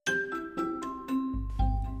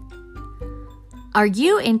Are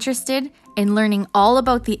you interested in learning all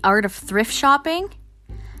about the art of thrift shopping?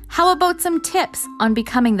 How about some tips on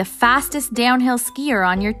becoming the fastest downhill skier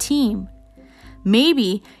on your team?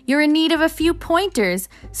 Maybe you're in need of a few pointers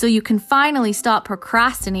so you can finally stop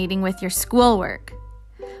procrastinating with your schoolwork.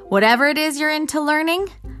 Whatever it is you're into learning,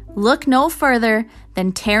 look no further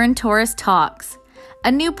than Taryn Torres Talks,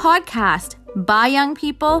 a new podcast by young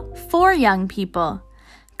people for young people.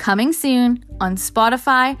 Coming soon on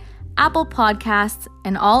Spotify, Apple Podcasts,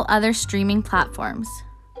 and all other streaming platforms.